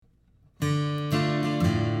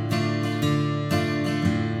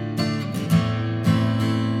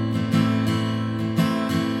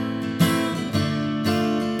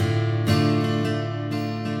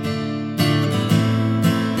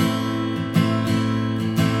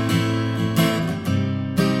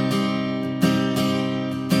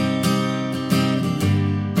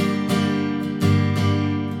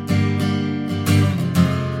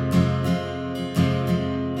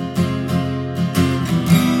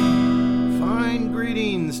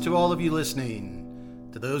to all of you listening,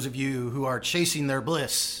 to those of you who are chasing their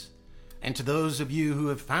bliss, and to those of you who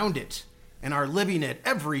have found it and are living it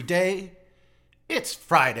every day. It's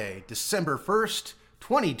Friday, December 1st,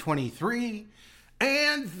 2023,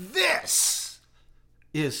 and this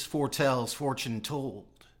is Fortell's Fortune Told.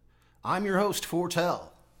 I'm your host, Fortell.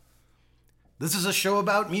 This is a show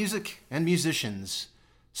about music and musicians,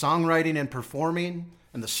 songwriting and performing,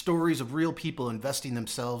 and the stories of real people investing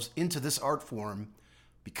themselves into this art form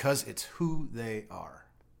because it's who they are.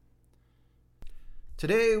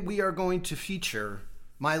 Today we are going to feature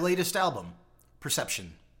my latest album,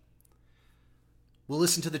 Perception. We'll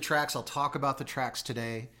listen to the tracks. I'll talk about the tracks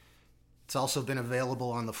today. It's also been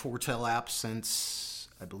available on the Fortell app since,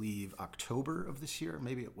 I believe, October of this year.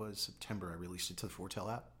 Maybe it was September I released it to the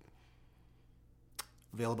Fortell app.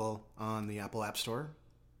 Available on the Apple App Store.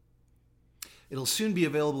 It'll soon be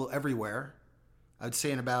available everywhere. I'd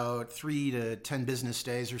say in about 3 to 10 business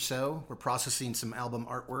days or so. We're processing some album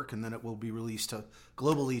artwork, and then it will be released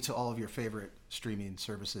globally to all of your favorite streaming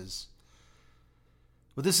services.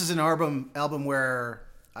 But this is an album where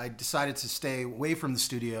I decided to stay away from the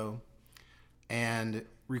studio and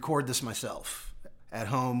record this myself at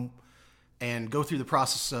home and go through the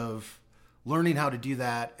process of learning how to do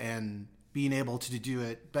that and being able to do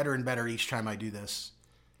it better and better each time I do this.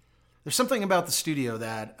 There's something about the studio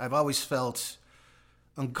that I've always felt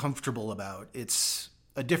uncomfortable about. It's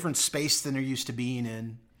a different space than they're used to being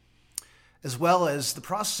in, as well as the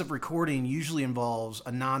process of recording usually involves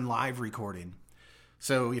a non-live recording.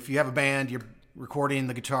 So if you have a band, you're recording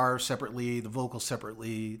the guitar separately, the vocals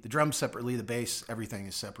separately, the drums separately, the bass, everything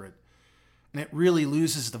is separate. And it really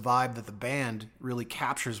loses the vibe that the band really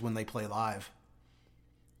captures when they play live.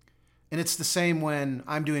 And it's the same when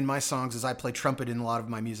I'm doing my songs, as I play trumpet in a lot of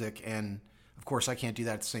my music, and of course I can't do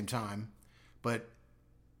that at the same time. But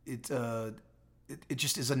it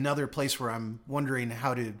just is another place where I'm wondering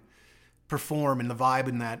how to perform, and the vibe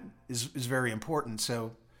in that is very important.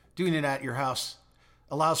 So doing it at your house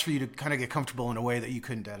allows for you to kind of get comfortable in a way that you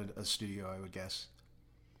couldn't at a studio, I would guess.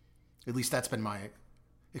 At least that's been my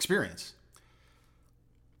experience.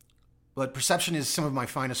 But Perception is some of my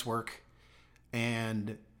finest work,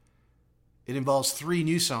 and it involves 3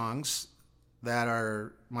 new songs that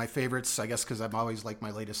are my favorites, I guess, because I've always liked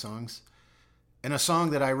my latest songs. And a song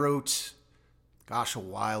that I wrote, a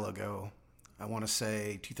while ago. I want to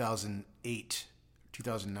say 2008,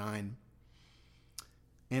 2009.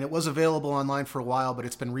 And it was available online for a while, but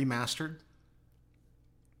it's been remastered.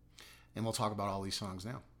 And we'll talk about all these songs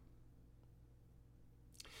now.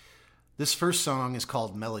 This first song is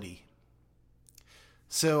called Melody.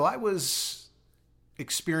 So I was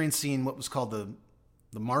experiencing what was called the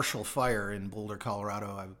Marshall Fire in Boulder,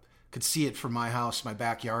 Colorado. I could see it from my house, my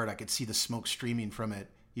backyard. I could see the smoke streaming from it,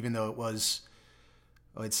 even though it was,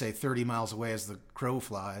 I'd say, 30 miles away as the crow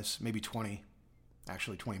flies, maybe 20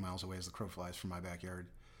 miles away as the crow flies from my backyard.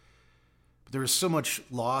 But there was so much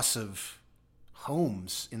loss of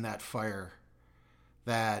homes in that fire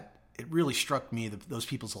that it really struck me, those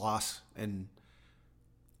people's loss. And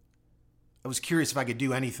I was curious if I could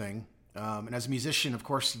do anything. And as a musician, of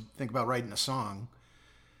course, you think about writing a song.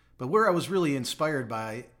 But where I was really inspired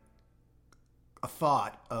by a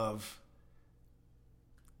thought of,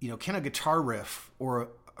 can a guitar riff or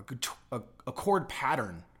a chord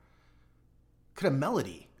pattern, could a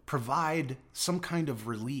melody provide some kind of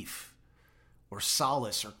relief or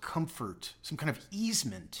solace or comfort, some kind of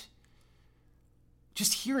easement,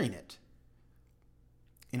 just hearing it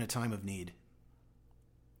in a time of need?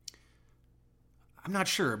 I'm not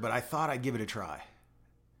sure, but I thought I'd give it a try.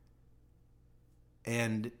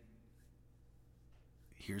 And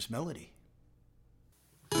here's Melody.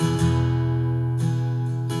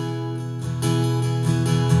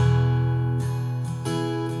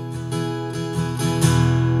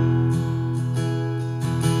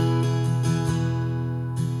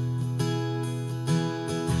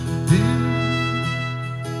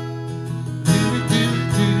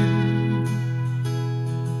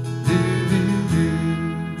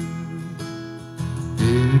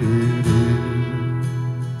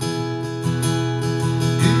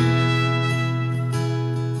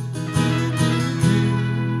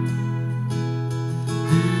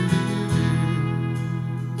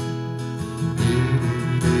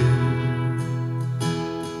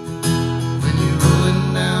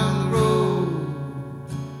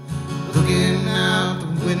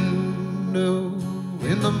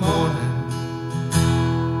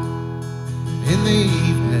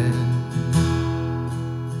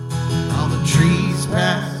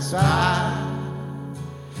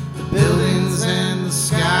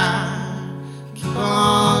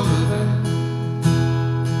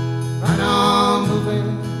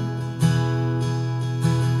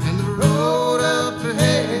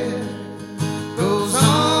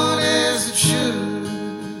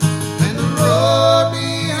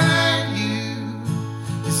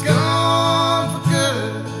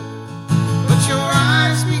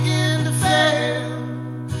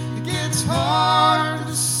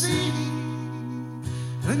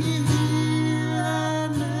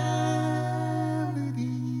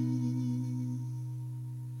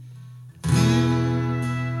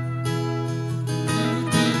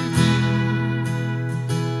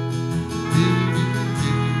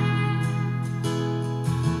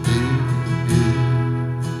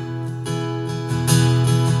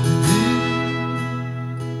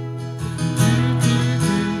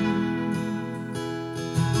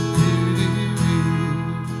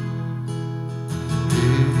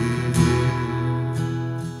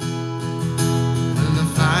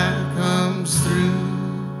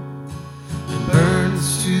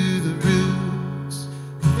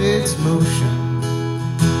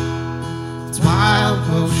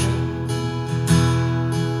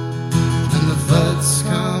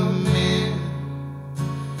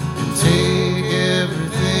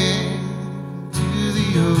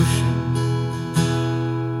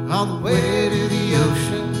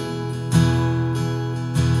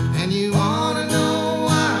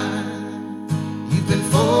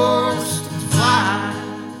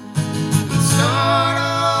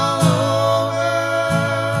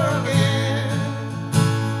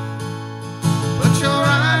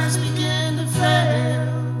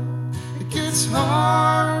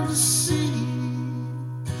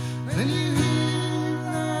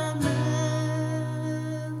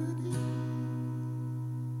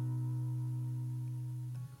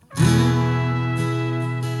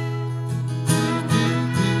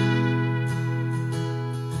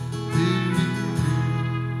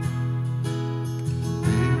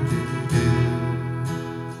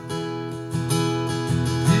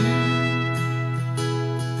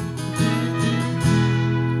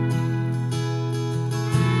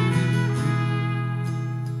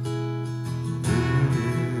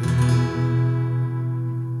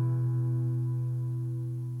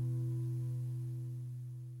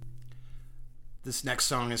 This next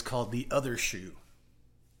song is called The Other Shoe.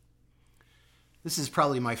 This is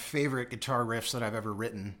probably my favorite guitar riffs that I've ever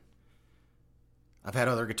written. I've had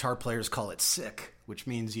other guitar players call it sick, which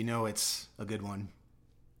means you know it's a good one.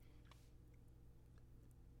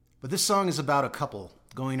 But this song is about a couple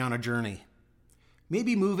going on a journey.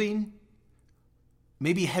 Maybe moving,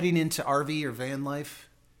 maybe heading into RV or van life,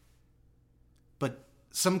 but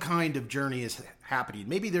some kind of journey is happening.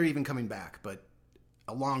 Maybe they're even coming back, but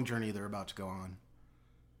a long journey they're about to go on.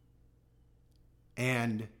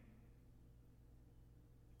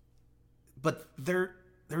 But there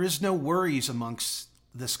is no worries amongst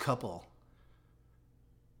this couple.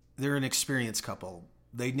 They're an experienced couple.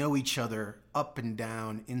 They know each other up and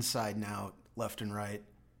down, inside and out, left and right.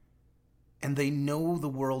 And they know the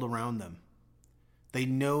world around them. They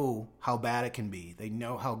know how bad it can be. They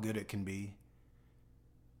know how good it can be.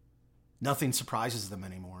 Nothing surprises them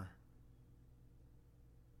anymore.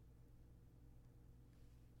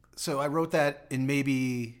 So I wrote that in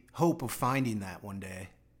maybe hope of finding that one day.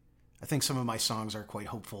 I think some of my songs are quite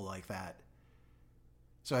hopeful like that.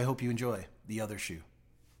 So I hope you enjoy The Other Shoe.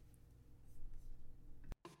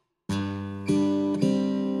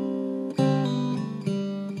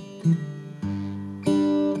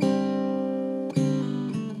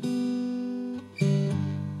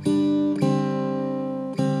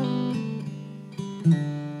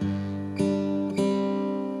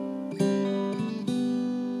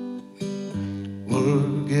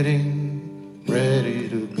 We're getting ready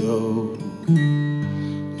to go.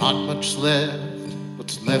 Not much left,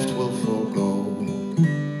 what's left will forego.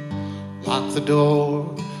 Lock the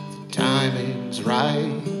door, the timing's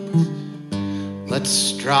right.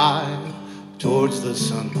 Let's drive towards the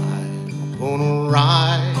sunlight. I'm gonna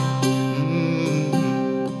ride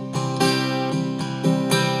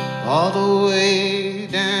all the way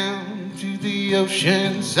down to the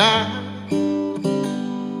ocean side.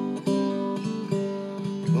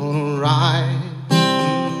 Gonna ride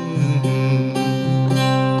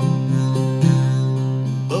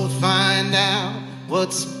both find out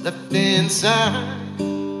what's left inside.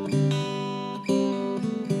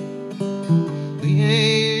 We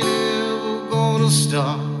ain't ever gonna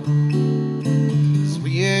stop, 'cause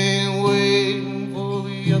we ain't waiting for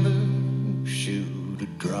the other shoe to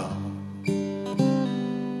drop.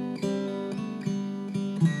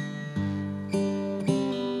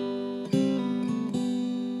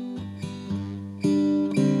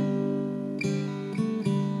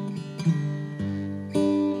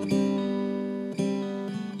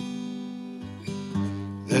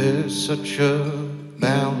 There's such a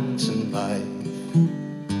balance in life.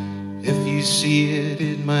 If you see it,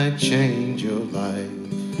 it might change your life.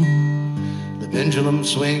 The pendulum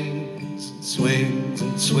swings and swings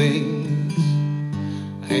and swings.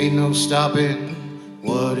 Ain't no stopping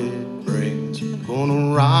what it brings.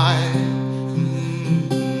 Gonna ride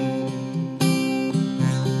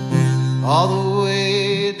all the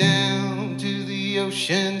way down to the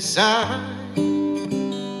ocean side.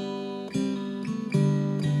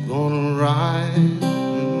 Gonna ride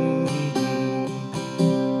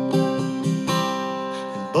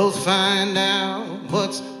both find out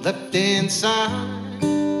what's left inside.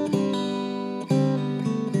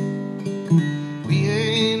 We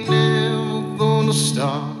ain't never gonna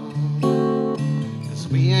stop, 'cause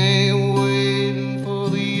we ain't waiting for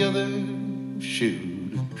the other shoe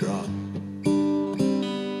to drop.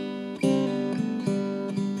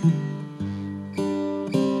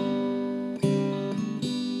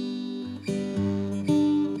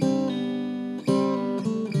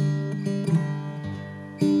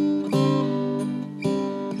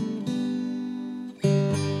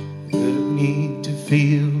 Need to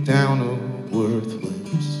feel down or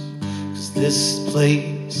worthless, 'cause this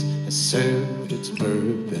place has served its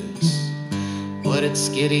purpose. But it's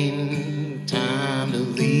getting time to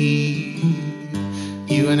leave.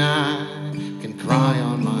 You and I can cry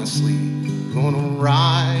on my sleeve. Gonna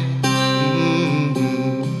ride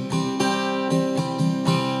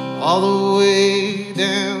all the way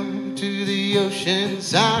down to the ocean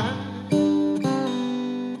side.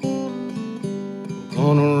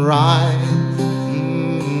 Gonna ride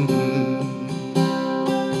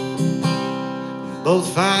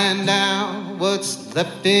both find out what's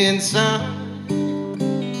left inside.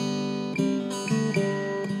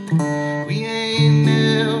 We ain't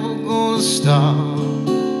never gonna stop,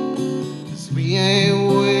 'cause we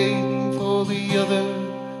ain't waiting for the other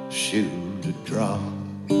shoe to drop.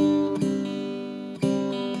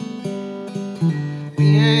 We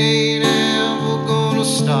ain't ever gonna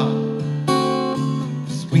stop,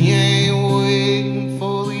 we ain't waiting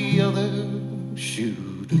for the other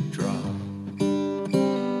shoe to drop.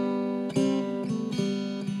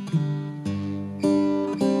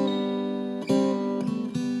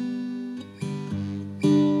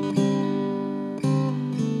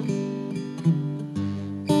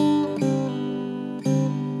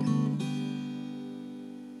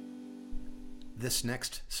 this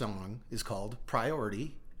next song is called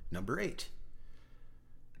Priority Number 8.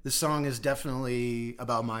 This song is definitely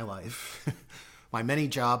about my life, my many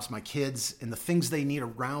jobs, my kids, and the things they need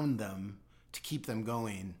around them to keep them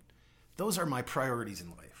going. Those are my priorities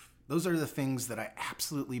in life. Those are the things that I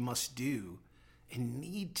absolutely must do and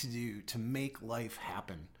need to do to make life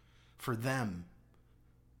happen for them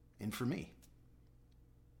and for me.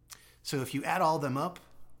 So if you add all them up,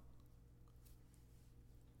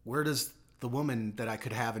 where does the woman that I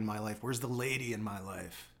could have in my life, where's the lady in my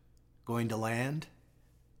life going to land?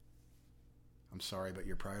 I'm sorry, but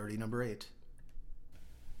you're priority number 8.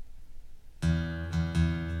 3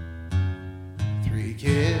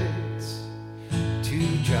 kids,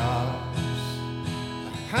 2 jobs, a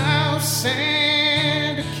house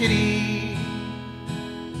and a kitty.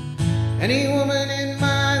 Any woman in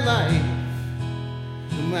my life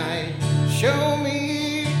who might show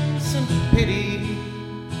me some pity.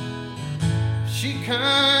 She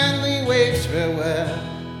kindly waves farewell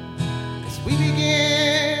as we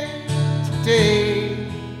begin to date.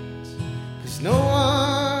 'Cause no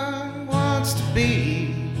one wants to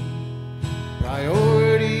be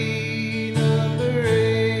priority number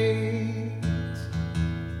 8.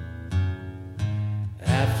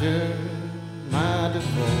 After my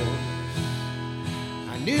divorce,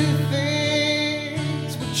 I knew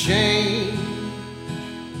things would change.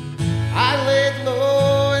 I laid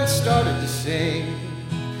low and started to sing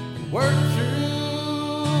and work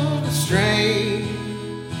through the strain.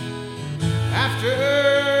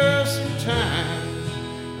 After some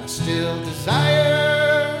time, I still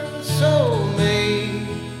desire a soulmate.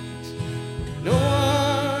 No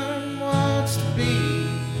one wants to be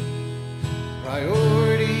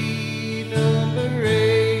priority number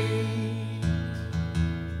 8.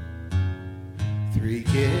 3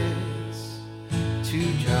 kids,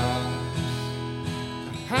 2 jobs,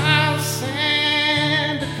 a house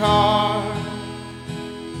and a car.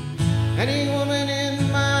 Any woman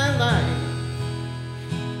in my life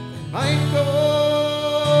that might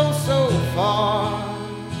go so far.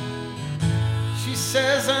 She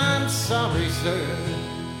says, I'm sorry, sir,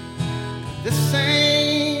 this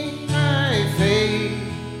ain't my fate.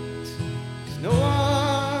 'Cause no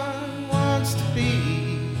one wants to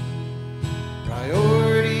be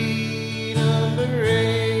priority number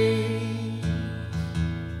 8.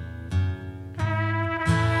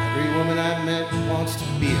 Every woman I met wants to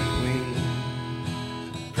be a queen,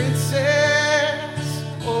 princess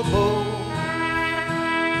or bold.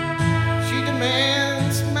 She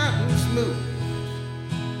demands mountains move,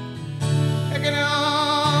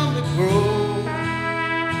 economic growth.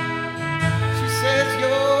 She says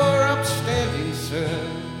you're upstanding, sir,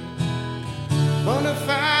 bona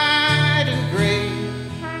fide and great,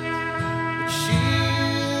 but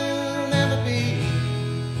she'll never be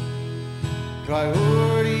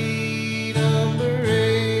priority number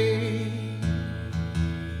 8.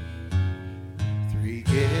 3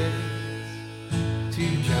 kids,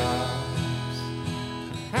 2 jobs,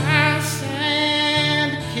 a house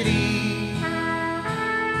and a kitty.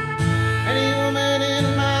 Any woman in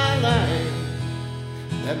my life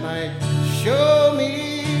that might show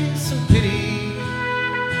me some pity.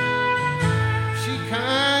 She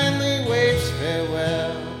kindly waves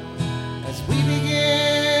farewell as we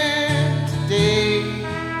begin to date.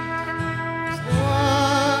 'Cause no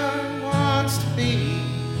one wants to be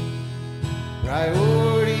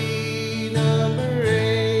priority number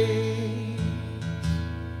 8.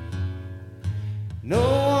 No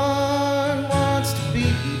one wants to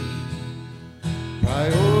be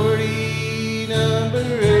priority number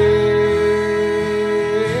 8.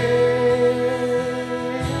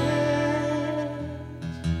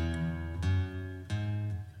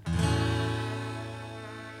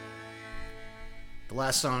 The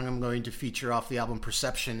last song I'm going to feature off the album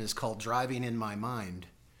Perception is called Driving in My Mind.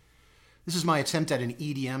 This is my attempt at an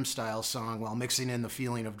EDM style song while mixing in the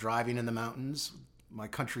feeling of driving in the mountains, my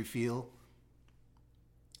country feel.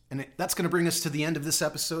 And that's going to bring us to the end of this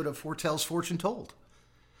episode of Foretel's Fortune Told.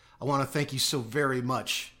 I want to thank you so very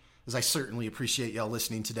much, as I certainly appreciate y'all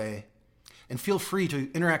listening today. And feel free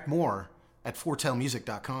to interact more at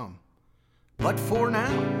foretelmusic.com. But for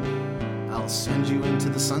now, I'll send you into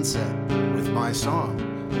the sunset with my song,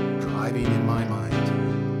 Driving in My Mind.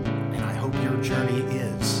 And I hope your journey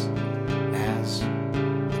is